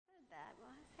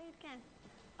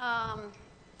Um,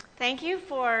 Thank you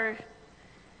for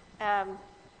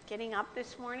getting up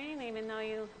this morning, even though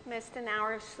you missed an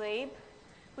hour of sleep.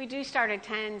 We do start at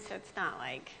 10, so it's not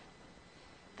like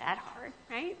that hard,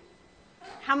 right?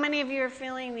 How many of you are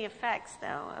feeling the effects,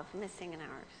 though, of missing an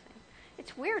hour of sleep?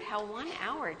 It's weird how 1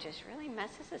 hour just really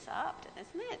messes us up,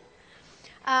 isn't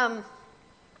it?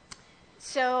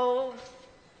 So,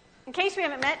 in case we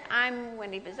haven't met, I'm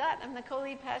Wendy Bizat. I'm the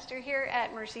co-lead pastor here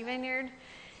at Mercy Vineyard.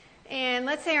 And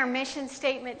let's say our mission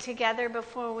statement together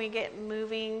before we get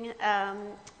moving.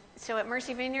 So at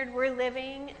Mercy Vineyard, we're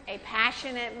living a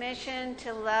passionate mission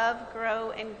to love,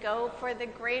 grow, and go for the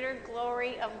greater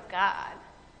glory of God.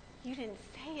 You didn't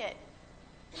say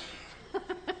it.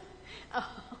 Oh,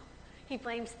 he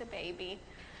blames the baby.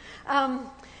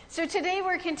 So today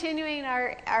we're continuing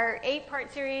our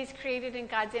 8-part series, Created in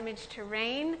God's Image to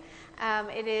Reign.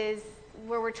 It is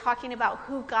where we're talking about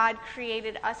who God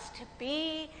created us to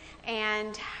be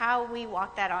and how we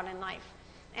walk that out in life.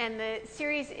 And the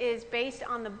series is based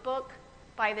on the book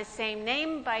by the same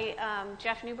name by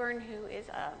Jeff Newburn, who is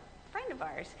a friend of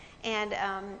ours. And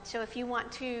so if you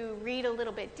want to read a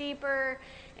little bit deeper,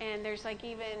 and there's like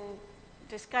even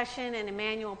discussion and a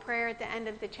manual prayer at the end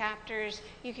of the chapters,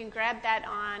 you can grab that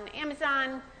on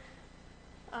Amazon.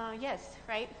 Yes,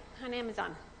 right? On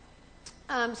Amazon.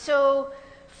 So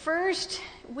first,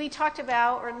 Lee talked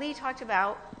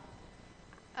about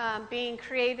being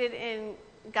created in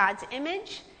God's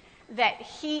image, that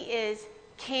he is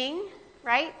king,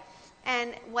 right?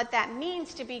 And what that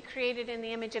means to be created in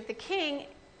the image of the king,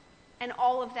 and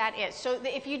all of that is. So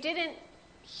if you didn't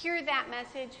hear that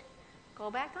message,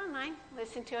 go back online,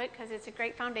 listen to it, because it's a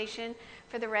great foundation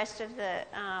for the rest of the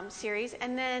series.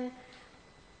 And then,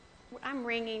 I'm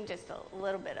ringing just a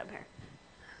little bit up here.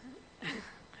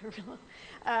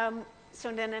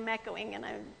 So then I'm echoing and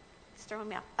it's throwing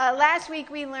me off. Last week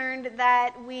we learned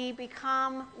that we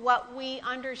become what we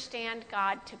understand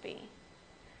God to be.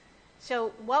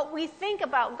 So what we think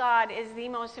about God is the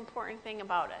most important thing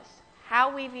about us.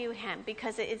 How we view him,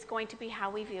 because it is going to be how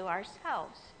we view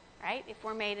ourselves, right? If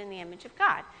we're made in the image of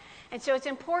God. And so it's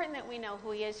important that we know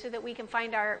who he is so that we can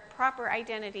find our proper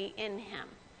identity in him.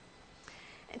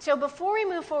 And so before we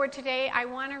move forward today, I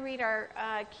want to read our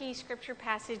key scripture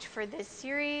passage for this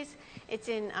series. It's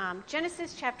in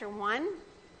Genesis chapter 1,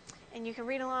 and you can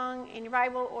read along in your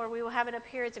Bible, or we will have it up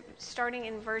here. It's starting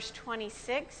in verse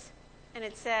 26, and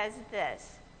it says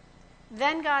this: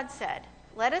 Then God said,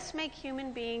 "Let us make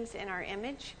human beings in our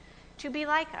image to be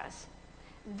like us.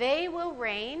 They will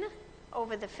reign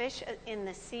over the fish in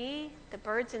the sea, the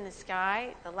birds in the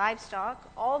sky, the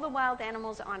livestock, all the wild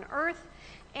animals on earth,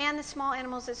 and the small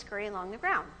animals that scurry along the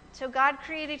ground." So God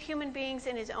created human beings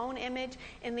in his own image.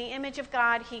 In the image of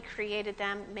God, he created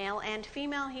them. Male and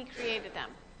female, he created them.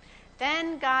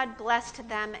 Then God blessed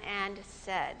them and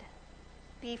said,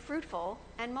 "Be fruitful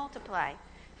and multiply.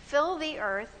 Fill the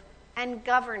earth and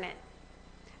govern it.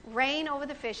 Reign over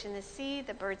the fish in the sea,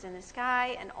 the birds in the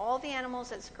sky, and all the animals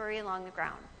that scurry along the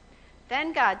ground."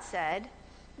 Then God said,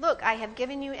 "Look, I have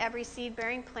given you every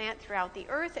seed-bearing plant throughout the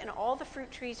earth and all the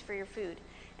fruit trees for your food.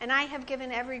 And I have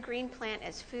given every green plant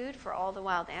as food for all the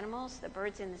wild animals, the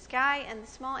birds in the sky, and the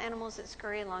small animals that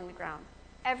scurry along the ground,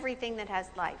 everything that has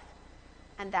life."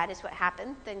 And that is what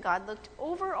happened. Then God looked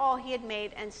over all he had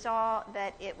made and saw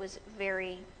that it was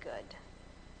very good.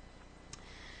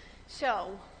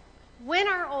 So, when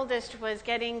our oldest was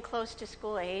getting close to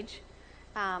school age,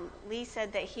 Lee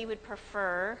said that he would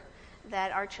prefer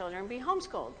that our children be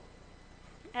homeschooled,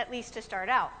 at least to start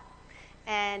out.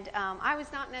 And I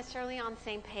was not necessarily on the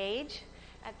same page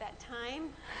at that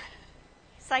time.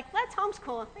 It's like, let's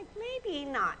homeschool. I'm like, maybe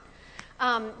not.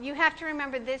 You have to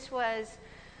remember this was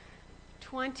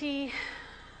 20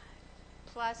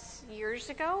 plus years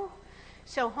ago.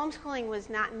 So homeschooling was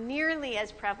not nearly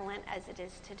as prevalent as it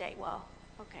is today. Well,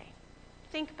 okay.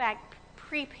 Think back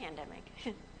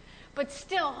pre-pandemic. But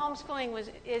still, homeschooling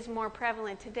is more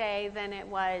prevalent today than it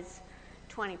was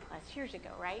 20 plus years ago,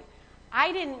 right?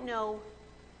 I didn't know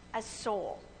a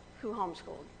soul who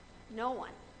homeschooled. No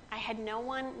one. I had no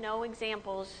one, no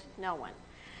examples, no one.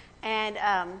 And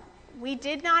we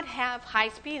did not have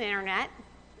high-speed internet,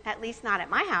 at least not at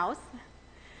my house.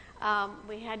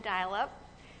 We had dial-up,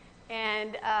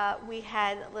 and we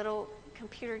had little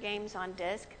computer games on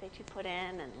disk that you put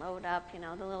in and load up,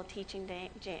 the little teaching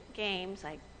games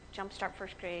like Jumpstart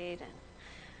First Grade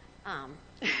and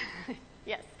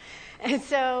yes. And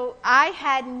so I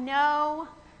had no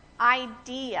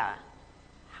idea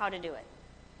how to do it.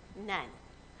 None.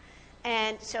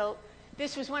 And so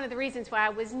this was one of the reasons why I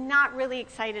was not really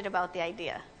excited about the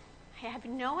idea. I have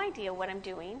no idea what I'm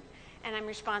doing, and I'm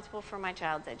responsible for my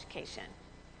child's education.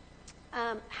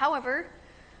 However,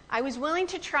 I was willing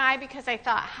to try because I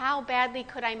thought, how badly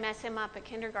could I mess him up at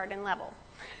kindergarten level?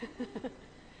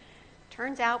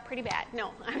 Turns out pretty bad.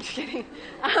 No, I'm just kidding.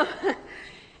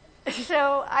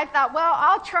 So I thought, well,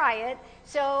 I'll try it.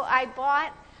 So I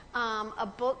bought a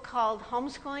book called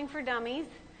Homeschooling for Dummies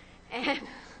and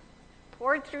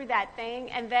poured through that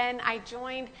thing. And then I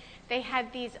joined, they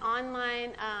had these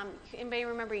online, anybody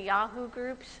remember Yahoo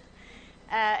groups?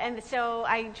 And so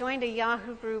I joined a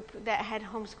Yahoo group that had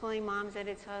homeschooling moms in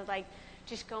it. So I was like,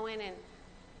 just go in and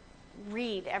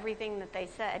read everything that they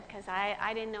said because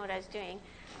I didn't know what I was doing.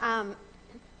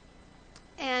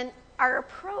 And our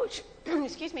approach,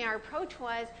 our approach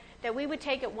was that we would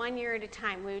take it 1 year at a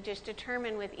time. We would just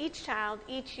determine with each child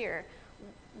each year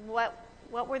what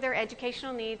were their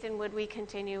educational needs and would we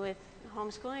continue with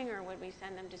homeschooling or would we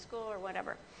send them to school or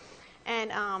whatever.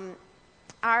 And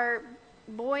our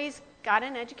boys got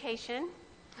an education,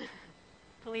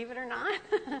 believe it or not.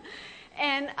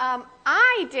 And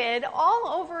I did all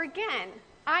over again.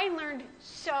 I learned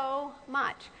so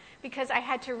much because I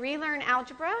had to relearn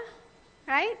algebra,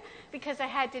 right? Because I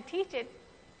had to teach it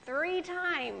 3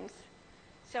 times.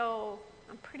 So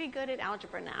I'm pretty good at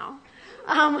algebra now.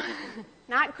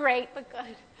 Not great, but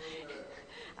good.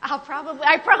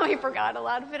 I probably forgot a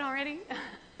lot of it already.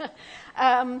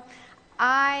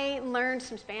 I learned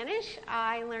some Spanish.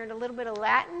 I learned a little bit of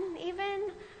Latin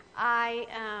even. I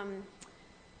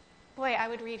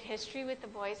would read history with the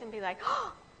boys and be like,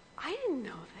 oh, I didn't know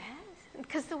that.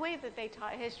 Because the way that they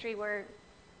taught history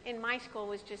in my school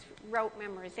was just rote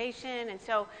memorization. And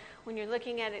so when you're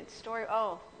looking at a story,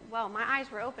 oh, well, my eyes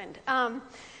were opened.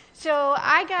 So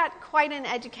I got quite an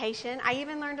education. I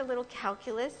even learned a little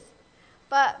calculus.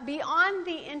 But beyond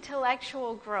the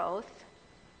intellectual growth,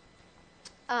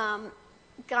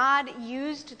 God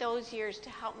used those years to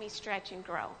help me stretch and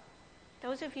grow.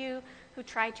 Those of you who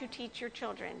try to teach your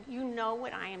children, you know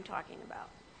what I am talking about.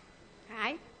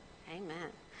 Right?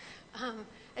 Amen.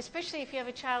 Especially if you have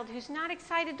a child who's not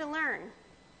excited to learn.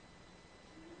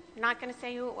 I'm not going to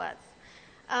say who it was.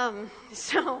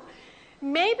 So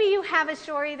maybe you have a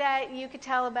story that you could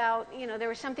tell about, there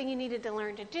was something you needed to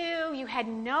learn to do. You had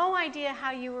no idea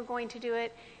how you were going to do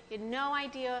it. You had no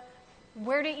idea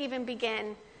where to even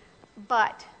begin.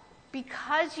 But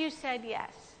because you said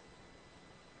yes,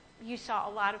 you saw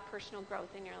a lot of personal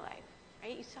growth in your life,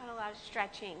 right? You saw a lot of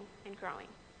stretching and growing.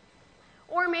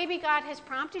 Or maybe God has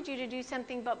prompted you to do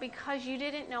something, but because you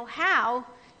didn't know how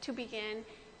to begin,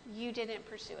 you didn't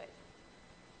pursue it.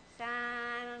 So,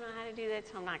 I don't know how to do that,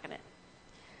 so I'm not going to.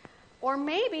 Or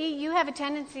maybe you have a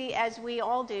tendency, as we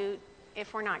all do,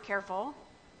 if we're not careful,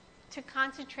 to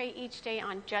concentrate each day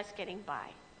on just getting by.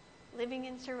 Living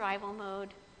in survival mode,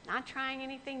 not trying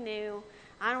anything new.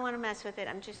 I don't want to mess with it.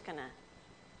 I'm just going to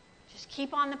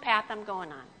keep on the path I'm going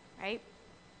on, right?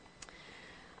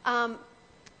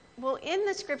 Well, in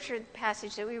the scripture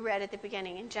passage that we read at the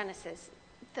beginning in Genesis,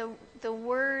 the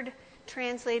word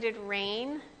translated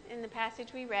reign in the passage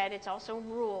we read, it's also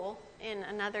rule in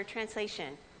another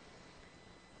translation.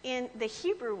 In the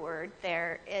Hebrew word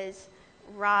there is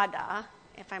rada,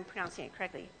 if I'm pronouncing it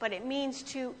correctly, but it means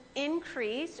to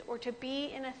increase or to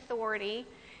be in authority.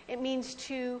 It means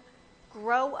to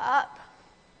grow up.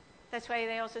 That's why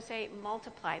they also say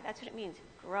multiply. That's what it means,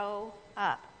 grow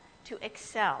up, to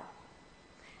excel.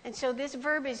 And so this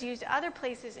verb is used other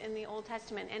places in the Old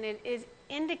Testament, and it is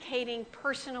indicating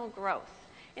personal growth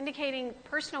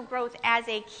as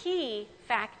a key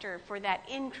factor for that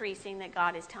increasing that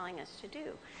God is telling us to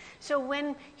do. So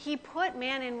when he put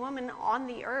man and woman on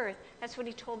the earth, that's what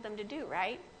he told them to do,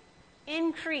 right?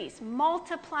 Increase,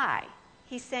 multiply.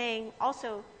 He's saying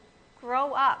also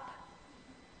grow up.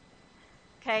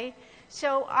 Okay?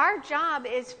 So our job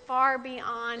is far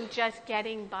beyond just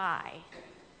getting by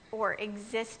or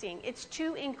existing. It's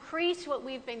to increase what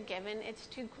we've been given. It's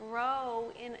to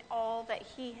grow in all that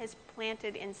he has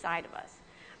planted inside of us,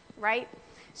 right?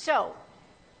 So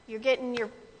you're getting your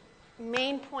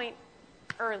main point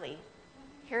early.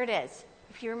 Here it is.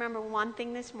 If you remember one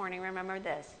thing this morning, remember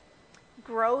this.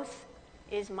 Growth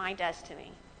is my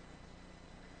destiny.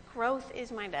 Growth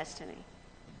is my destiny.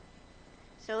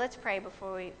 So let's pray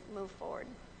before we move forward.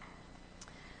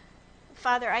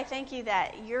 Father, I thank you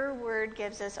that your word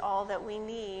gives us all that we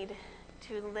need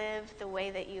to live the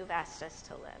way that you've asked us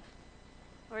to live.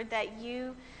 Lord, that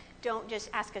you don't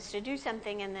just ask us to do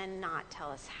something and then not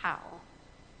tell us how,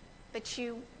 but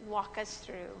you walk us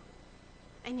through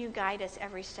and you guide us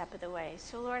every step of the way.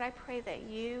 So, Lord, I pray that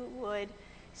you would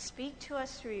speak to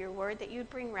us through your word, that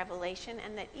you'd bring revelation,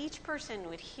 and that each person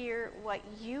would hear what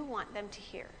you want them to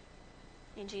hear.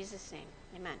 In Jesus' name,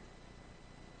 amen.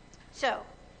 So,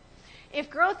 If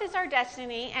growth is our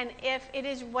destiny, and if it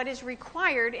is what is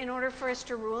required in order for us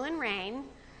to rule and reign,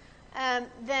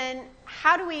 then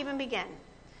how do we even begin?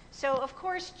 So, of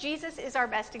course, Jesus is our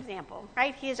best example,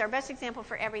 right? He is our best example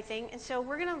for everything. And so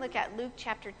we're going to look at Luke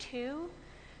chapter 2,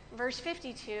 verse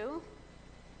 52.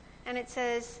 And it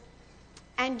says,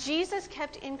 "And Jesus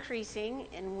kept increasing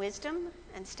in wisdom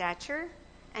and stature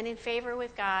and in favor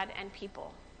with God and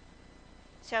people."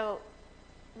 So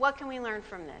what can we learn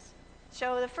from this?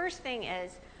 So the first thing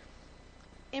is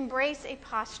embrace a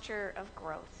posture of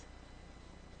growth.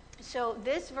 So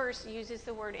this verse uses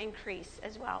the word increase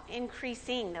as well.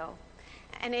 Increasing, though.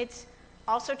 And it's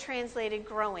also translated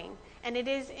growing. And it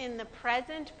is in the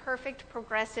present perfect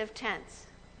progressive tense.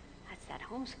 That's that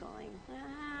homeschooling.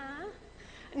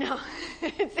 No,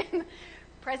 it's in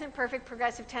present perfect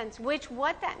progressive tense, which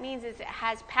what that means is it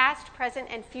has past, present,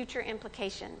 and future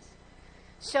implications.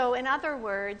 So in other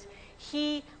words,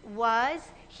 he was,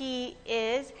 he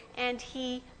is, and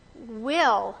he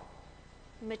will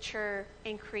mature,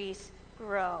 increase,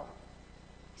 grow.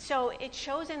 So it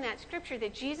shows in that scripture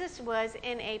that Jesus was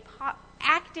in a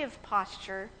active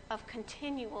posture of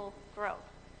continual growth.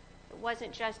 It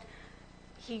wasn't just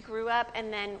he grew up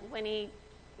and then when he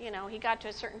got to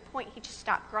a certain point, he just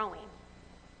stopped growing,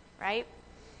 right?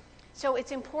 So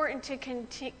it's important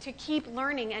to keep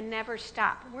learning and never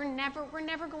stop. We're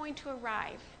never going to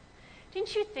arrive.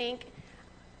 Didn't you think,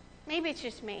 maybe it's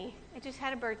just me, I just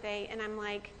had a birthday and I'm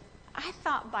like, I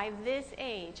thought by this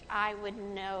age I would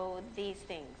know these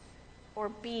things or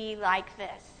be like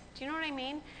this. Do you know what I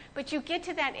mean? But you get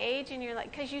to that age and you're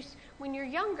like, because when you're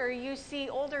younger, you see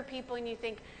older people and you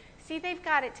think, see, they've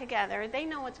got it together. They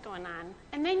know what's going on.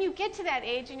 And then you get to that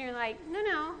age and you're like,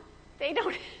 no, they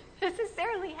don't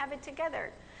necessarily have it together.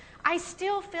 I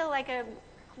still feel like a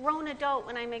grown adult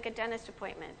when I make a dentist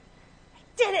appointment. I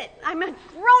did it. I'm a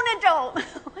grown adult.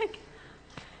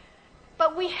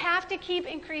 But we have to keep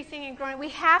increasing and growing. We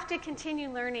have to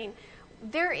continue learning.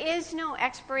 There is no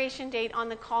expiration date on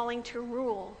the calling to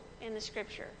rule in the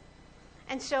scripture.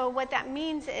 And so what that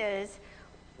means is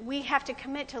we have to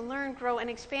commit to learn, grow,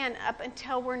 and expand up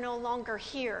until we're no longer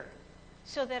here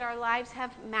so that our lives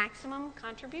have maximum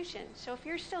contribution. So if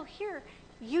you're still here,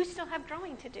 you still have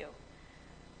growing to do.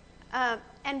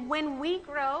 And when we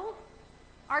grow,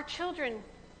 our children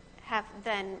have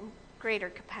then greater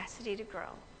capacity to grow.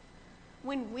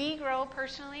 When we grow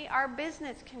personally, our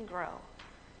business can grow.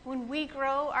 When we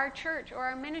grow, our church or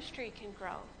our ministry can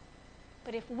grow.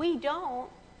 But if we don't,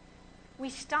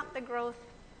 we stunt the growth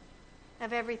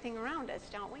of everything around us,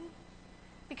 don't we?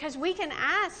 Because we can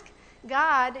ask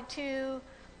God to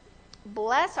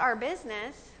bless our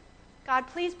business. God,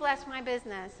 please bless my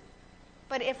business.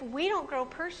 But if we don't grow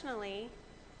personally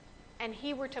and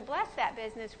he were to bless that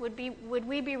business, would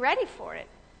we be ready for it?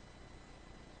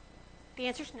 The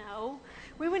answer is no.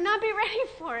 We would not be ready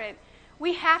for it.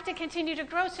 We have to continue to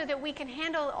grow so that we can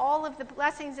handle all of the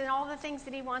blessings and all the things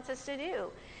that he wants us to do.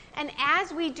 And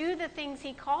as we do the things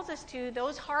he calls us to,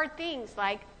 those hard things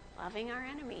like loving our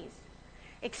enemies,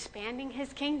 expanding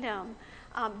his kingdom,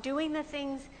 doing the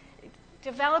things,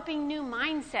 developing new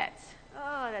mindsets.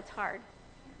 Oh, that's hard.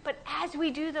 But as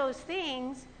we do those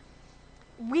things,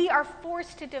 we are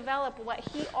forced to develop what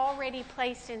he already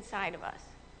placed inside of us.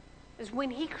 Because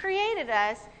when he created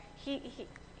us, he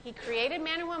created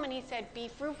man and woman. He said, be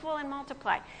fruitful and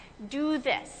multiply. Do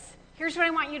this. Here's what I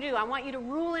want you to do. I want you to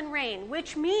rule and reign,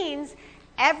 which means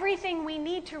everything we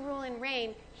need to rule and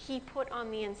reign, he put on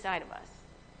the inside of us.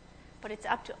 But it's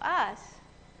up to us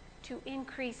to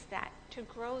increase that, to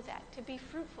grow that, to be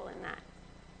fruitful in that.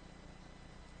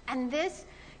 And this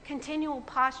continual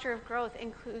posture of growth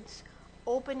includes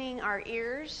opening our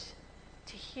ears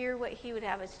to hear what he would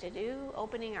have us to do,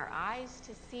 opening our eyes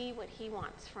to see what he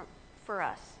wants for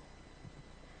us.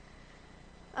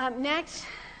 Next,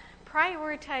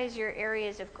 prioritize your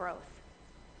areas of growth.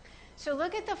 So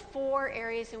look at the 4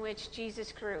 areas in which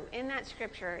Jesus grew. In that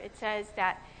scripture, it says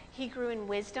that he grew in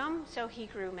wisdom, so he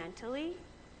grew mentally.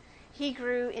 He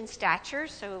grew in stature,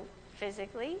 so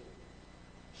physically.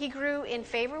 He grew in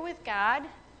favor with God,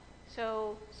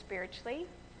 so spiritually.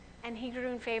 And he grew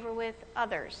in favor with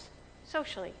others,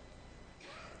 socially.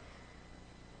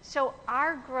 So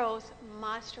our growth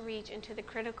must reach into the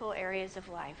critical areas of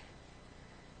life.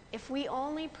 If we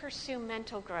only pursue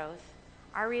mental growth,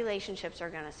 our relationships are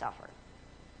going to suffer.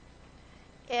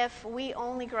 If we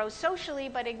only grow socially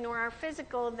but ignore our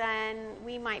physical, then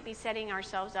we might be setting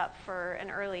ourselves up for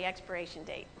an early expiration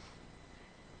date.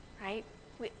 Right?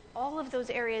 All of those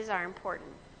areas are important.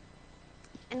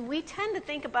 And we tend to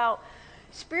think about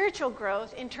spiritual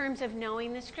growth in terms of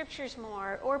knowing the scriptures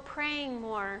more or praying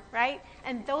more, right?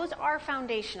 And those are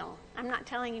foundational. I'm not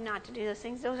telling you not to do those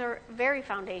things. Those are very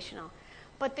foundational.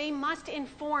 But they must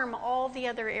inform all the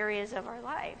other areas of our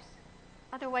lives.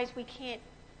 Otherwise, we can't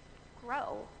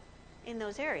grow in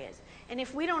those areas. And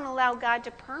if we don't allow God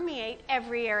to permeate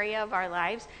every area of our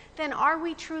lives, then are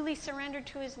we truly surrendered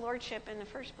to his lordship in the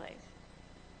first place?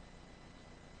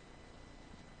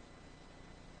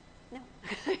 No.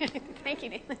 Thank you,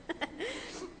 Nathan.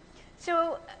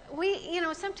 So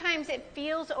sometimes it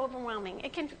feels overwhelming.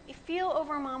 It can feel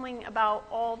overwhelming about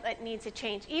all that needs to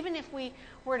change. Even if we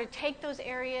were to take those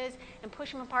areas and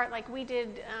push them apart like we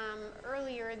did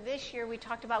earlier this year, we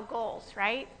talked about goals,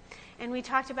 right? And we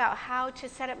talked about how to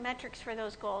set up metrics for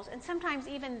those goals. And sometimes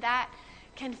even that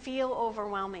can feel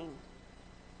overwhelming.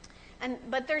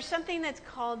 But there's something that's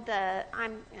called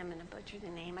I'm going to butcher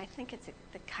the name. I think it's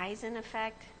the Kaizen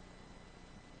effect.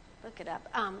 Look it up.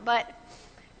 But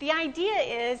the idea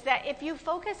is that if you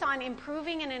focus on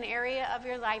improving in an area of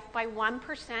your life by 1%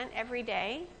 every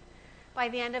day, by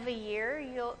the end of a year,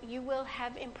 you will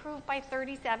have improved by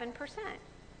 37%.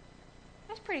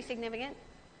 That's pretty significant.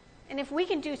 And if we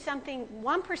can do something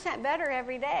 1% better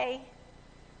every day,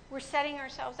 we're setting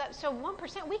ourselves up. So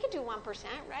 1%, we could do 1%,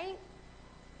 right?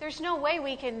 There's no way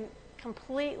we can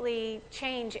completely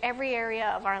change every area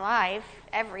of our life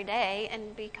every day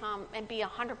and be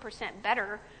 100%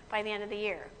 better by the end of the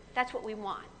year. That's what we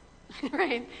want,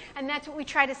 right? And that's what we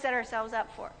try to set ourselves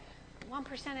up for.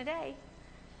 1% a day.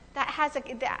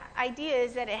 The idea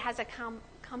is that it has a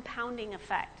compounding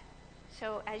effect.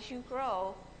 So as you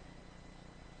grow,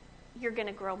 you're going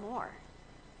to grow more.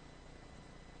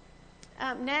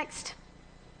 Next,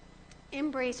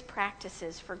 embrace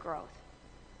practices for growth.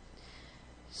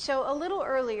 So a little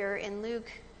earlier in Luke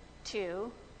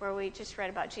 2, where we just read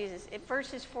about Jesus,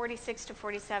 verses 46 to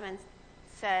 47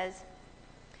 says,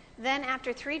 "Then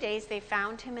after 3 days they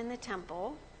found him in the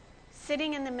temple,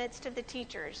 sitting in the midst of the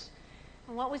teachers."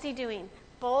 And what was he doing?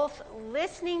 Both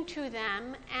listening to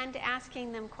them and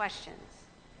asking them questions.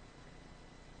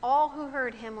 All who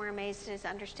heard him were amazed at his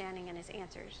understanding and his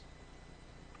answers.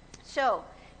 So,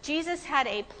 Jesus had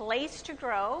a place to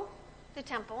grow, the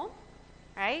temple,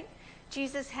 right?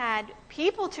 Jesus had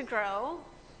people to grow,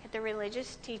 the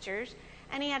religious teachers,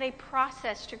 and he had a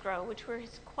process to grow, which were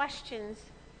his questions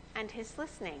and his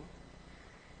listening.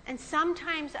 And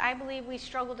sometimes I believe we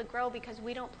struggle to grow because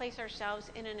we don't place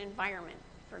ourselves in an environment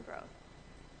for growth.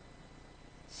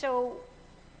 So,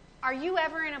 are you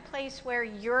ever in a place where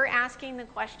you're asking the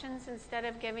questions instead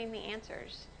of giving the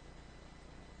answers?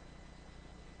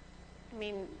 I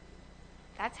mean,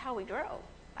 that's how we grow,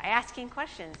 by asking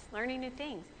questions, learning new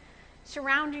things,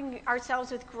 surrounding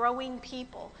ourselves with growing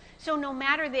people. So no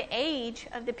matter the age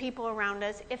of the people around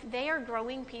us, if they are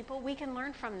growing people, we can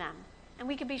learn from them, and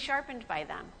we can be sharpened by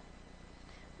them.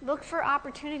 Look for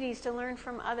opportunities to learn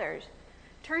from others.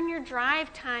 Turn your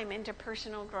drive time into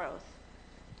personal growth.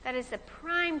 That is the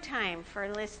prime time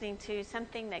for listening to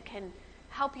something that can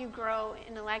help you grow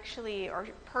intellectually or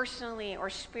personally or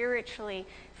spiritually,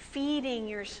 feeding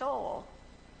your soul,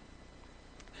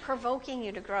 provoking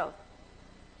you to growth.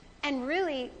 And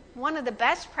really, one of the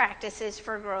best practices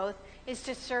for growth is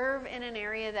to serve in an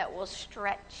area that will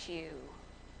stretch you.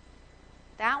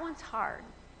 That one's hard.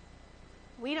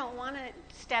 We don't want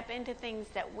to step into things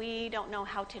that we don't know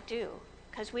how to do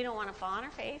because we don't want to fall on our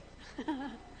face.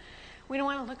 We don't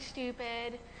want to look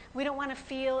stupid. We don't want to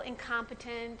feel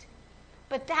incompetent.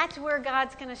 But that's where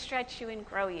God's going to stretch you and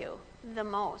grow you the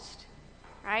most,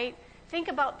 right? Think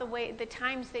about the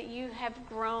times that you have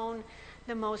grown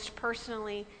the most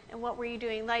personally, and what were you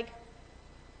doing? Like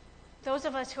those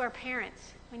of us who are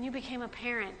parents, when you became a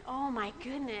parent, oh my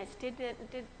goodness,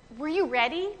 were you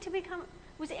ready to become?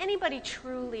 Was anybody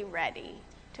truly ready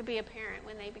to be a parent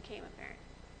when they became a parent?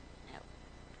 No.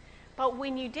 But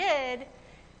when you did,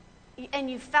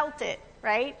 and you felt it,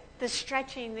 right? The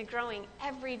stretching, the growing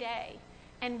every day.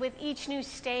 And with each new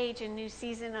stage and new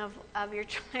season of your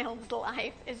child's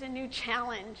life is a new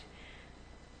challenge.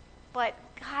 But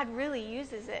God really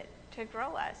uses it to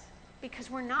grow us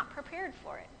because we're not prepared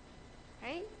for it,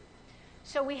 right?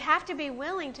 So we have to be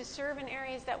willing to serve in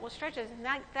areas that will stretch us.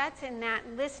 And that's in that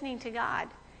listening to God.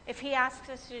 If he asks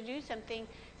us to do something,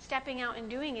 stepping out and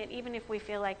doing it, even if we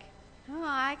feel like, oh,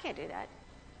 I can't do that.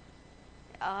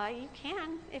 You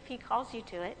can if he calls you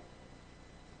to it,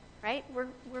 right?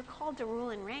 We're called to rule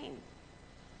and reign.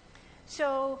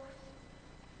 So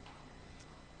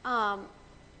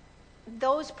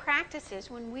those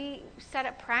practices, when we set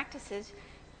up practices,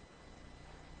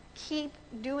 keep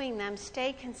doing them,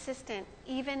 stay consistent,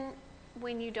 even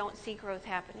when you don't see growth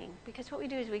happening. Because what we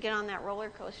do is we get on that roller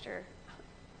coaster.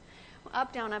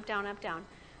 Up, down, up, down, up, down.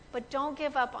 But don't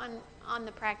give up on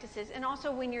the practices. And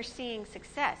also when you're seeing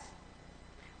success.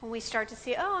 When we start to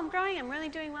see, oh, I'm growing, I'm really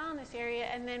doing well in this area,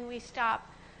 and then we stop.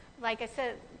 Like I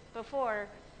said before,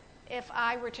 if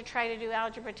I were to try to do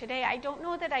algebra today, I don't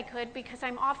know that I could because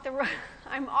I'm off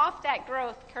that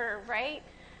growth curve, right?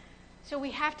 So we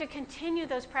have to continue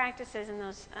those practices and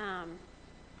those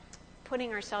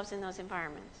putting ourselves in those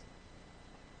environments.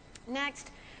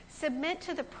 Next, submit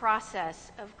to the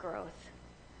process of growth.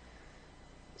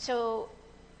 So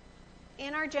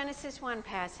in our Genesis 1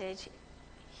 passage,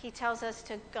 he tells us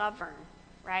to govern,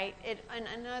 right? In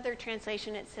another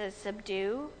translation, it says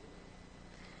subdue.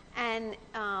 And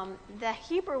the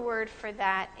Hebrew word for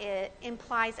that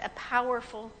implies a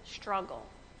powerful struggle.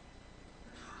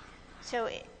 So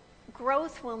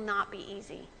growth will not be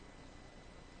easy.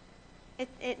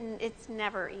 It's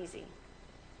never easy.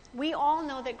 We all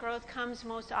know that growth comes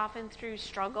most often through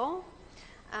struggle,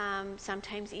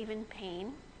 sometimes even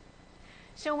pain.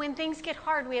 So when things get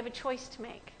hard, we have a choice to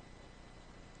make.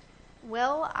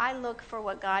 Will I look for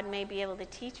what God may be able to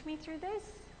teach me through this?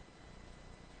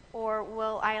 Or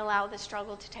will I allow the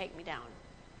struggle to take me down?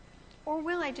 Or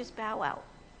will I just bow out?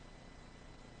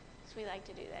 So we like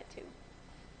to do that too.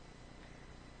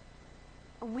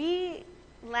 We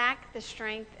lack the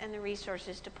strength and the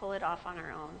resources to pull it off on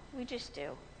our own. We just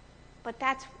do. But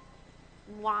that's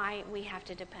why we have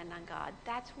to depend on God.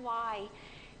 That's why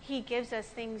he gives us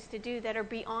things to do that are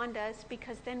beyond us,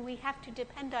 because then we have to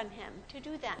depend on him to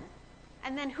do them.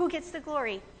 And then who gets the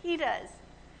glory? He does.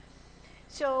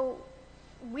 So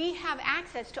we have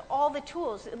access to all the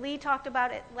tools. Lee talked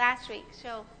about it last week.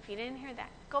 So if you didn't hear that,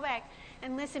 go back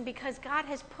and listen, because God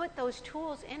has put those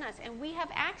tools in us and we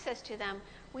have access to them.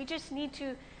 We just need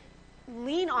to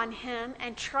lean on him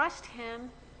and trust him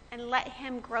and let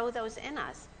him grow those in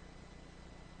us.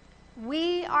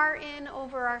 We are in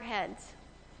over our heads.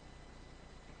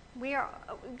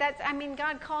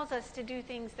 God calls us to do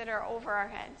things that are over our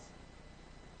heads.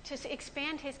 To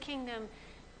expand his kingdom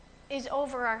is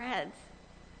over our heads.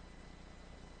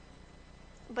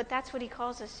 But that's what he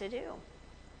calls us to do.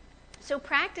 So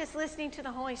practice listening to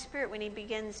the Holy Spirit when he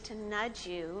begins to nudge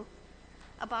you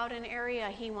about an area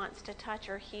he wants to touch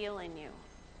or heal in you.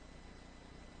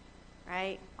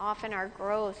 Right? Often our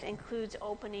growth includes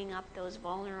opening up those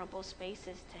vulnerable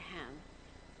spaces to him.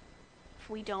 If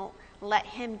we don't let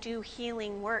him do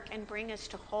healing work and bring us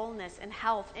to wholeness and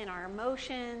health in our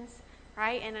emotions,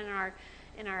 right, and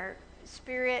in our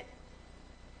spirit,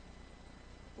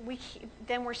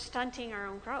 then we're stunting our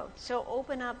own growth. So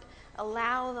open up,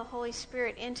 allow the Holy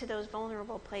Spirit into those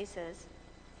vulnerable places.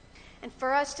 And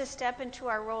for us to step into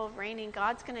our role of reigning,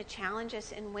 God's going to challenge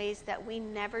us in ways that we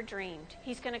never dreamed.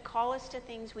 He's going to call us to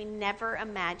things we never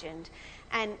imagined.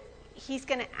 And he's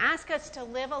going to ask us to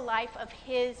live a life of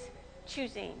his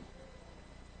choosing.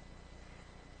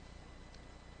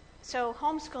 So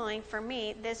homeschooling, for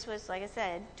me, this was, like I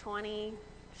said,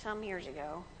 20-some years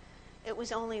ago. It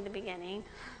was only the beginning.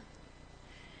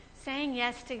 Saying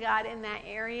yes to God in that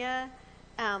area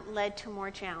led to more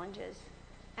challenges.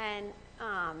 And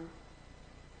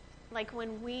like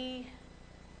when we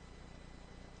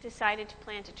decided to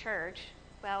plant a church,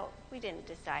 well, we didn't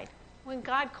decide. When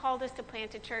God called us to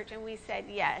plant a church and we said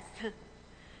yes,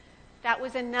 that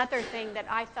was another thing that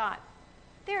I thought,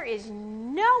 there is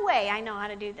no way I know how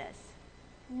to do this.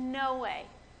 No way.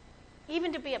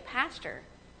 Even to be a pastor.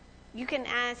 You can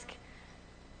ask,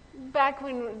 back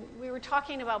when we were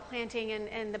talking about planting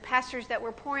and the pastors that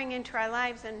were pouring into our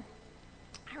lives, and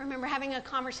I remember having a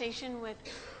conversation with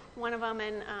one of them,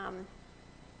 and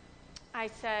I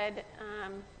said,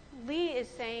 Lee is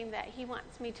saying that he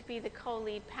wants me to be the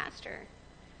co-lead pastor.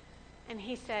 And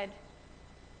he said,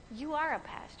 you are a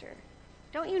pastor.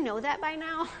 Don't you know that by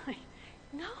now?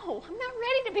 No, I'm not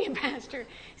ready to be a pastor.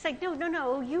 He's like,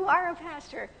 no, you are a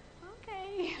pastor.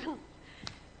 Okay.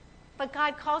 But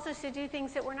God calls us to do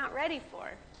things that we're not ready for.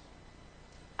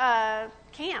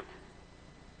 Camp.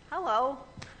 Hello.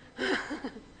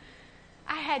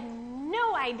 I had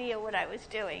no idea what I was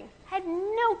doing. Had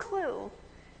no clue.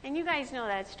 And you guys know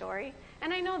that story.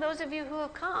 And I know those of you who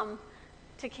have come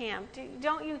to camp,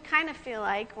 don't you kind of feel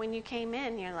like when you came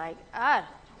in, you're like, what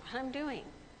I'm doing?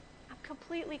 I'm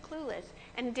completely clueless.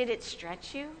 And did it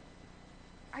stretch you?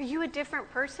 Are you a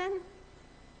different person?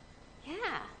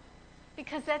 Yeah.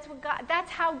 Because that's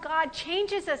how God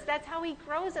changes us. That's how he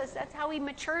grows us. That's how he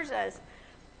matures us.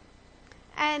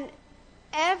 And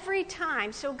every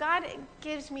time, so God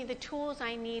gives me the tools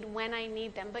I need when I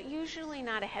need them, but usually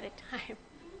not ahead of time.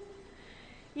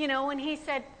 You know, when he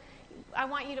said, I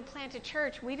want you to plant a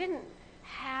church, we didn't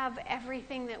have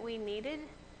everything that we needed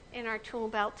in our tool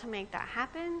belt to make that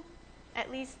happen, at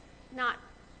least not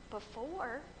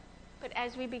before, but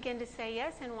as we begin to say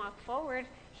yes and walk forward,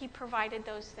 he provided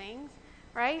those things,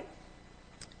 right?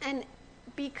 And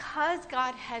because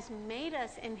God has made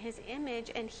us in his image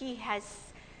and he has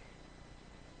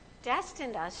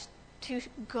destined us to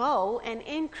go and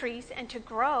increase and to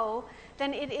grow,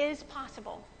 then it is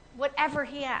possible, whatever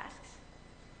he asks.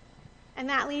 And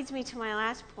that leads me to my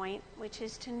last point, which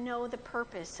is to know the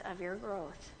purpose of your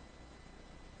growth.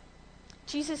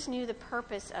 Jesus knew the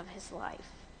purpose of his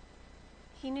life.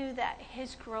 He knew that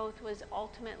his growth was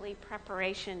ultimately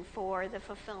preparation for the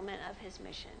fulfillment of his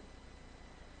mission.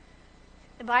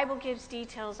 The Bible gives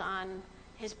details on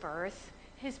his birth,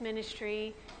 his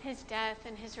ministry, his death,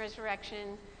 and his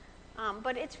resurrection,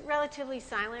 but it's relatively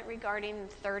silent regarding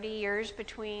 30 years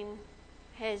between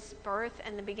his birth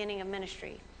and the beginning of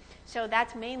ministry. So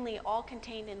that's mainly all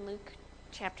contained in Luke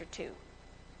chapter 2.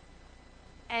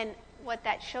 And what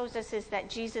that shows us is that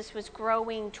Jesus was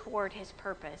growing toward his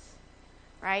purpose,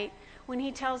 right? When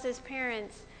he tells his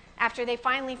parents, after they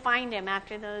finally find him,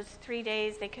 after those 3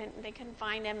 days they couldn't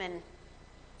find him, and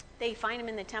they find him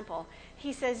in the temple,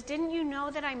 he says, "Didn't you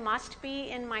know that I must be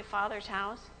in my Father's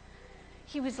house?"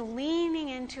 He was leaning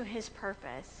into his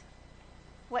purpose,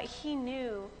 what he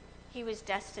knew he was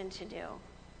destined to do.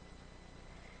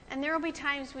 And there will be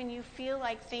times when you feel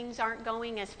like things aren't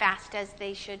going as fast as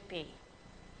they should be.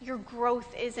 Your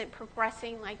growth isn't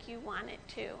progressing like you want it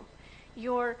to.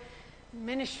 Your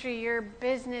ministry, your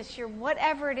business, your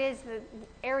whatever it is, the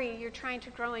area you're trying to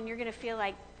grow in, you're going to feel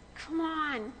like, come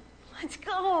on, let's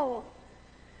go.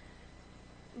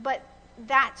 But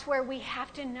that's where we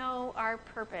have to know our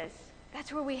purpose.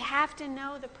 That's where we have to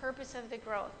know the purpose of the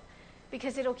growth,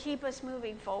 because it'll keep us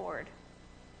moving forward.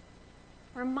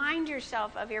 Remind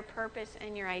yourself of your purpose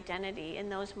and your identity in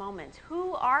those moments.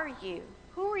 Who are you?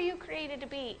 Who are you created to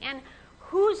be? And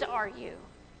whose are you?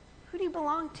 Who do you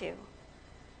belong to?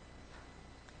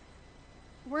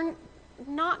 We're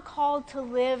not called to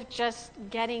live just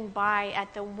getting by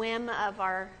at the whim of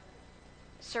our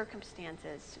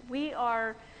circumstances. We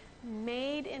are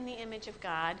made in the image of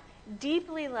God,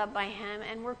 deeply loved by him,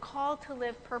 and we're called to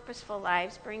live purposeful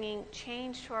lives, bringing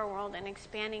change to our world and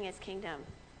expanding his kingdom.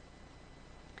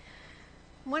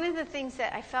 One of the things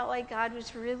that I felt like God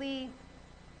was really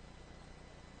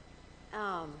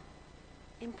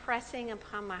impressing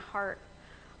upon my heart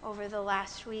over the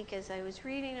last week as I was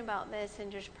reading about this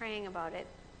and just praying about it,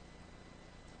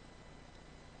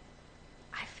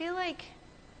 I feel like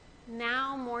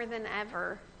now more than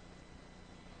ever,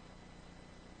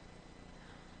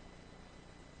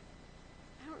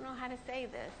 I don't know how to say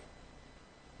this,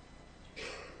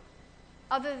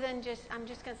 other than I'm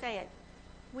just going to say it.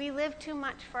 We live too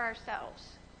much for ourselves.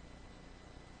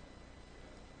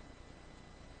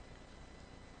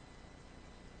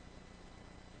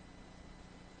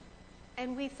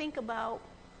 And we think about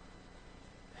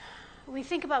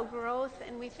growth,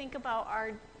 and we think about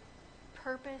our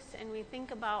purpose, and we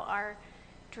think about our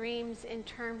dreams in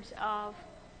terms of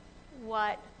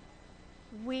what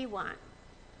we want.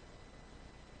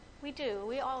 We do.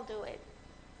 We all do it.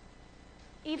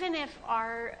 Even if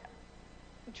our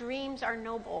dreams are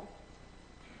noble.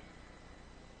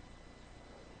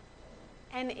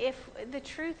 And if the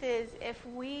truth is, if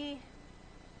we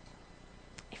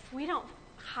don't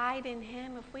hide in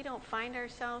him, if we don't find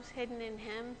ourselves hidden in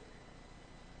him,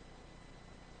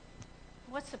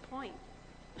 what's the point?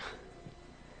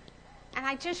 And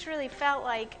I just really felt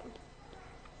like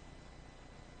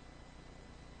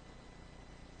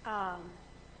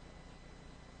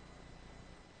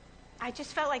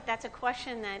that's a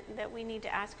question that we need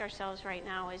to ask ourselves right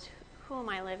now is, who am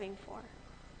I living for?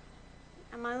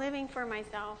 Am I living for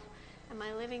myself? Am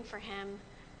I living for him?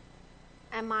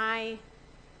 Am I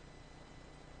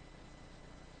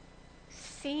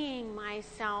seeing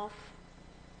myself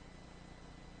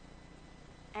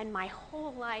and my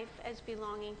whole life as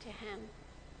belonging to him?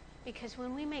 Because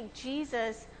when we make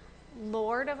Jesus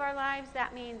Lord of our lives,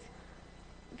 that means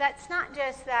that's not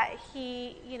just that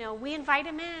he, we invite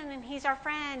him in and he's our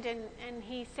friend and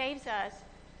he saves us.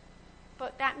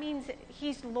 But that means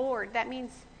he's Lord. That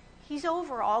means he's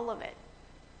over all of it.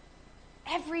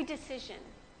 Every decision.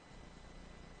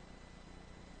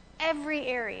 Every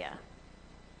area.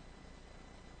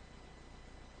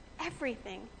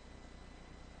 Everything.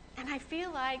 And I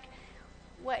feel like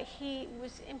what he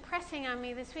was impressing on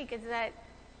me this week is that,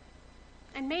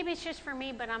 and maybe it's just for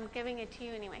me, but I'm giving it to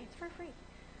you anyway. It's for free.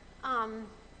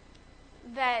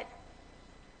 That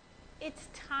it's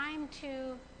time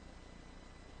to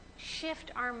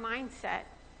shift our mindset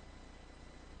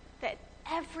that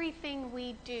everything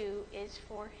we do is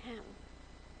for him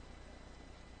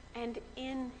and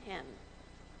in him,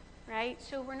 right?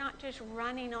 So we're not just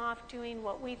running off doing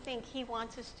what we think he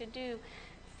wants us to do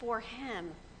for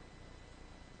him.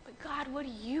 But God, what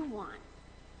do you want?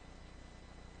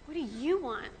 What do you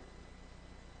want?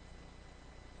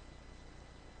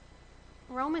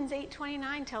 Romans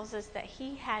 8:29 tells us that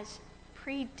he has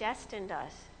predestined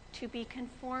us to be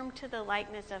conformed to the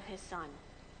likeness of his Son.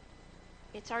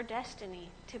 It's our destiny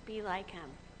to be like him.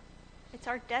 It's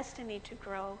our destiny to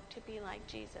grow to be like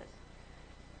Jesus.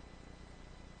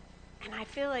 And I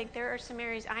feel like there are some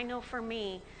areas, I know for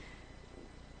me,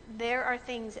 there are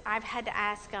things I've had to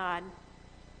ask God,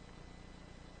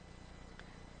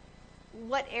 in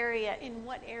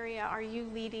what area are you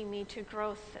leading me to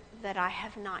growth that I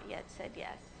have not yet said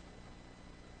yes?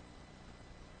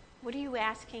 What are you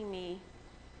asking me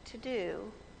to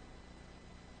do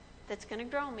that's going to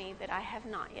grow me that I have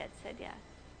not yet said yes?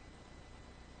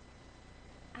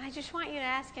 And I just want you to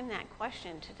ask him that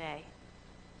question today.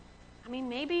 I mean,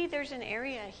 maybe there's an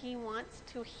area he wants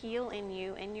to heal in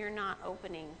you and you're not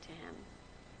opening to him.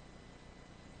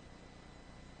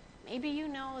 Maybe you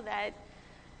know that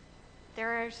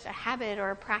there's a habit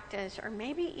or a practice, or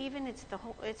maybe even it's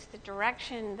the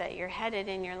direction that you're headed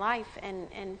in your life,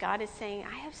 and God is saying,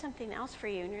 I have something else for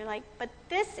you. And you're like, but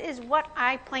this is what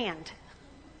I planned.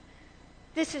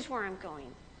 This is where I'm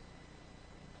going.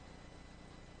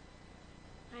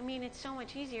 I mean, it's so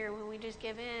much easier when we just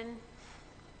give in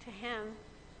to him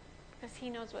because he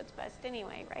knows what's best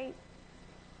anyway, right?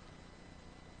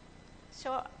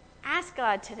 So ask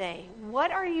God today,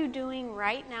 what are you doing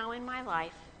right now in my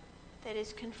life that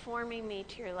is conforming me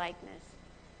to your likeness?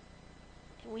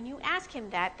 And when you ask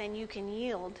him that, then you can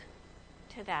yield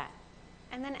to that.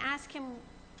 And then ask him,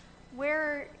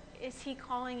 where is he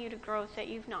calling you to growth that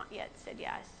you've not yet said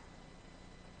yes?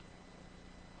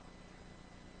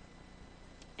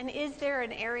 And is there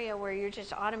an area where you're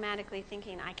just automatically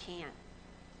thinking, I can't.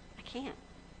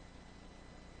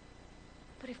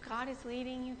 But if God is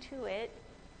leading you to it,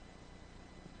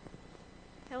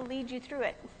 he'll lead you through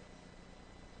it.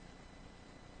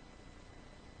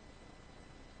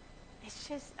 It's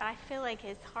just, I feel like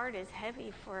his heart is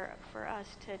heavy for us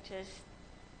to just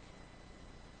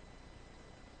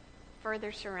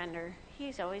further surrender.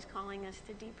 He's always calling us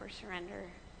to deeper surrender,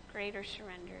 greater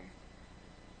surrender,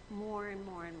 more and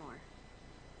more and more.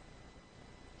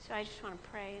 So I just want to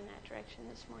pray in that direction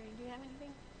this morning. Do you have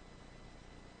anything?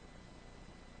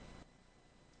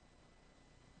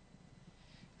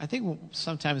 I think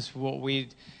sometimes a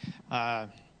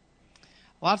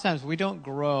lot of times we don't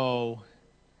grow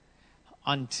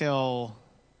until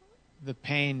the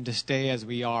pain to stay as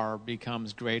we are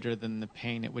becomes greater than the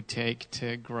pain it would take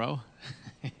to grow.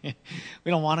 We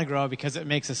don't want to grow because it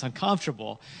makes us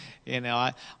uncomfortable. You know,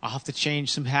 I'll have to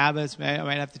change some habits. I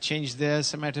might have to change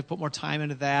this. I might have to put more time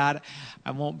into that.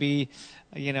 I won't be,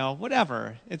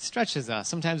 whatever. It stretches us.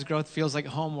 Sometimes growth feels like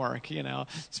homework,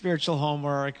 spiritual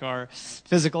homework or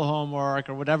physical homework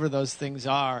or whatever those things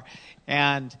are.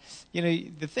 And,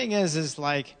 the thing is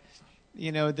like,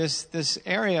 this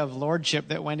area of lordship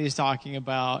that Wendy's talking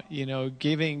about,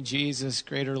 giving Jesus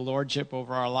greater lordship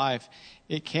over our life,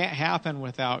 it can't happen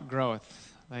without growth.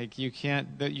 Like you can't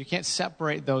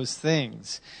separate those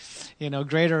things.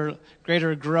 Greater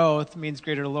growth means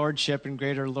greater lordship, and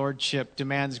greater lordship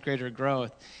demands greater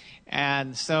growth.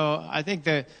 And so I think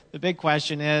the big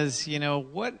question is,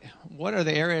 what are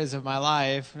the areas of my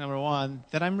life, number one,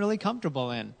 that I'm really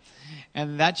comfortable in?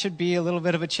 And that should be a little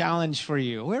bit of a challenge for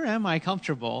you. Where am I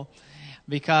comfortable?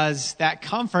 Because that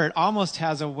comfort almost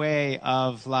has a way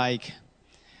of like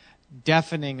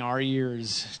deafening our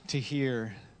ears to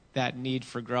hear that need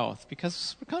for growth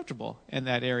because we're comfortable in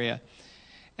that area.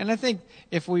 And I think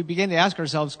if we begin to ask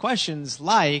ourselves questions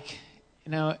like,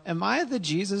 am I the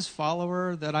Jesus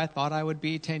follower that I thought I would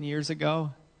be 10 years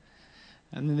ago?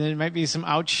 And there might be some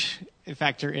ouch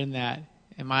factor in that.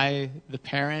 Am I the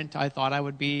parent I thought I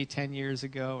would be 10 years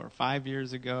ago or 5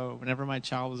 years ago, whenever my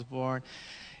child was born?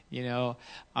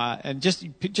 And just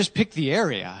pick the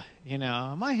area.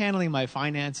 Am I handling my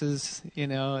finances?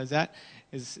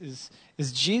 Is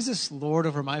Jesus Lord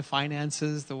over my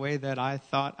finances the way that I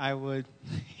thought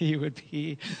he would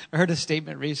be? I heard a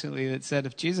statement recently that said,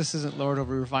 if Jesus isn't Lord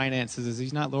over your finances,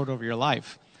 he's not Lord over your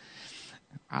life.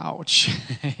 Ouch.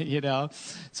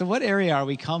 So what area are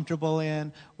we comfortable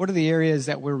in? What are the areas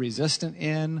that we're resistant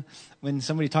in? When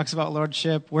somebody talks about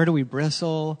lordship, where do we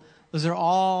bristle? Those are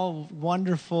all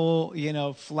wonderful,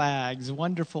 flags,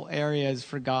 wonderful areas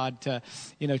for God to,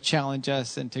 challenge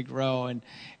us and to grow.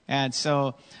 And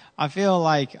so I feel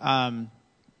like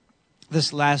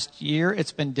this last year,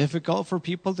 it's been difficult for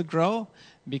people to grow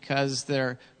because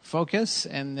their focus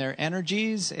and their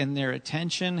energies and their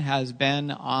attention has been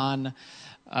on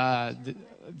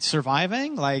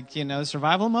surviving,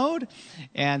 survival mode.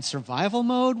 And survival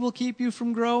mode will keep you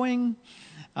from growing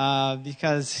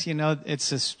because,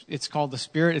 it's called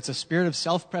it's a spirit of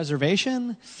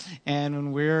self-preservation. And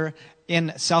when we're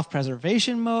in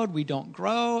self-preservation mode, we don't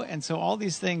grow. And so all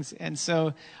these things. And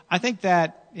so I think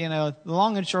that, the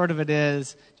long and short of it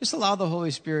is just allow the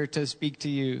Holy Spirit to speak to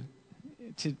you.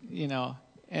 And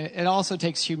it also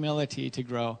takes humility to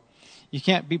grow. You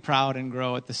can't be proud and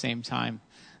grow at the same time.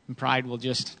 And pride will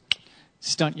just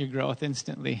stunt your growth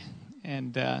instantly.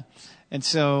 And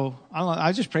so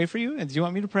I'll just pray for you. And do you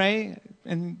want me to pray?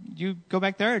 And you go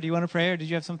back there, or do you want to pray, or did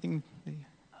you have something?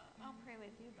 I'll pray with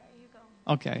you, but you go.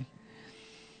 Okay.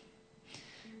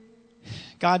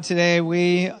 God, today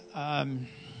we,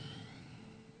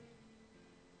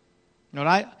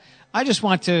 I just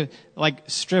want to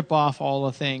strip off all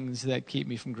the things that keep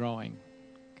me from growing.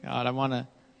 God, I want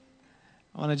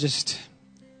to just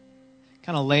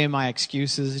kind of lay my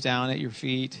excuses down at your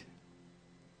feet.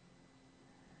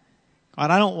 God,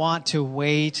 I don't want to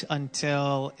wait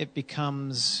until it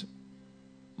becomes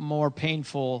more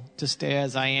painful to stay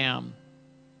as I am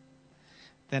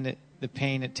than the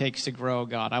pain it takes to grow,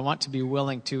 God. I want to be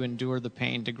willing to endure the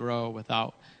pain to grow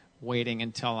without waiting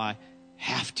until I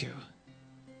have to.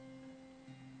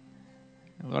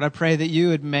 Lord, I pray that you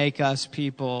would make us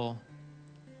people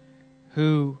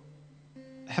who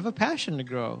have a passion to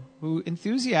grow, who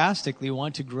enthusiastically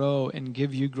want to grow and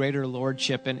give you greater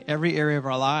lordship in every area of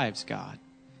our lives, God.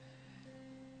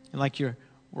 And like your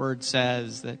word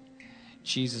says, that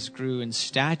Jesus grew in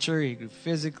stature, he grew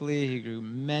physically, he grew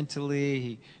mentally,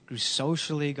 he grew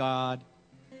socially, God.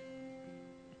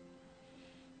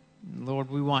 And Lord,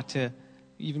 we want to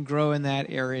even grow in that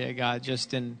area, God,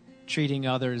 just in treating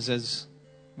others as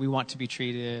we want to be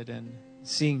treated and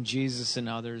seeing Jesus in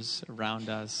others around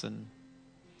us and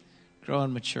grow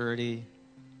in maturity.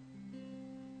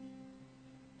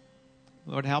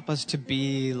 Lord, help us to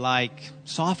be like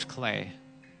soft clay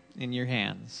in your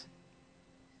hands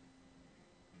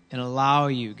and allow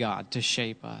you, God, to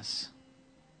shape us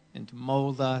and to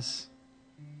mold us.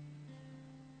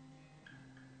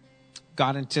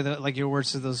 God, into like your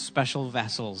words, to those special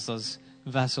vessels, those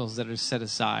vessels that are set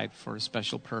aside for a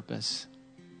special purpose.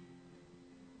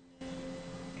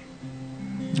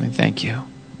 I thank you.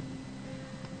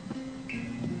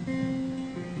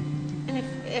 And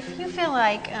if you feel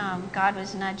like God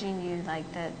was nudging you,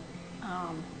 like that,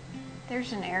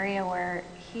 there's an area where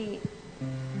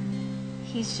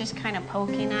he's just kind of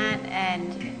poking at,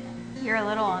 and you're a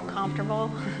little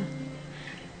uncomfortable,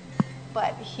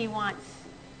 but he's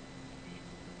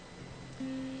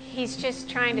just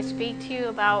trying to speak to you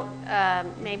about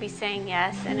maybe saying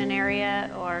yes in an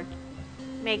area or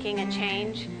making a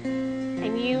change.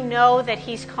 And you know that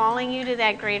he's calling you to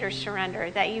that greater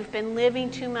surrender, that you've been living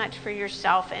too much for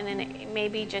yourself and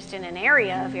maybe just in an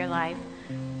area of your life.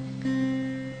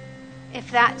 If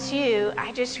that's you,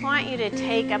 I just want you to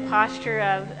take a posture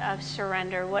of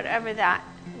surrender, whatever that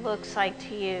looks like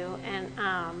to you, and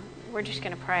we're just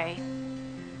going to pray.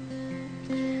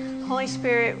 Holy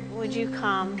Spirit, would you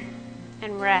come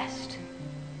and rest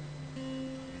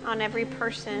on every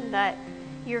person that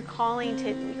you're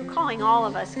calling all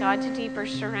of us, God, to deeper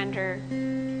surrender.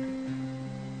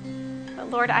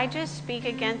 But Lord, I just speak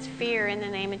against fear in the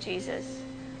name of Jesus.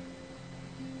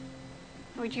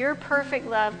 Lord, your perfect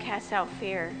love casts out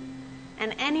fear.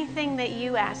 And anything that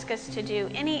you ask us to do,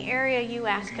 any area you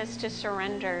ask us to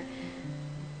surrender,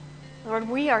 Lord,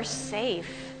 we are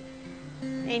safe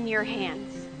in your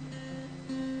hands.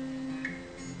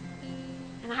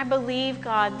 And I believe,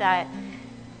 God, that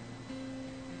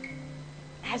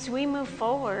as we move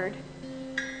forward,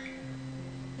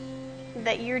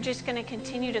 that you're just going to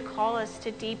continue to call us to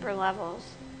deeper levels.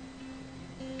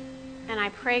 And I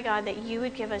pray, God, that you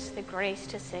would give us the grace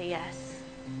to say yes.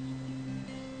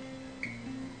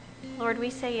 Lord, we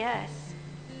say yes.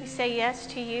 We say yes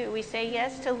to you. We say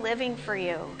yes to living for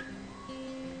you.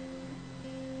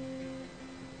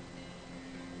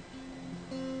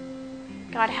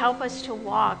 God, help us to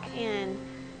walk in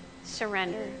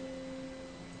surrender.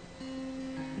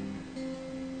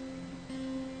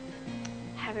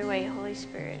 Have your way, Holy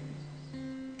Spirit.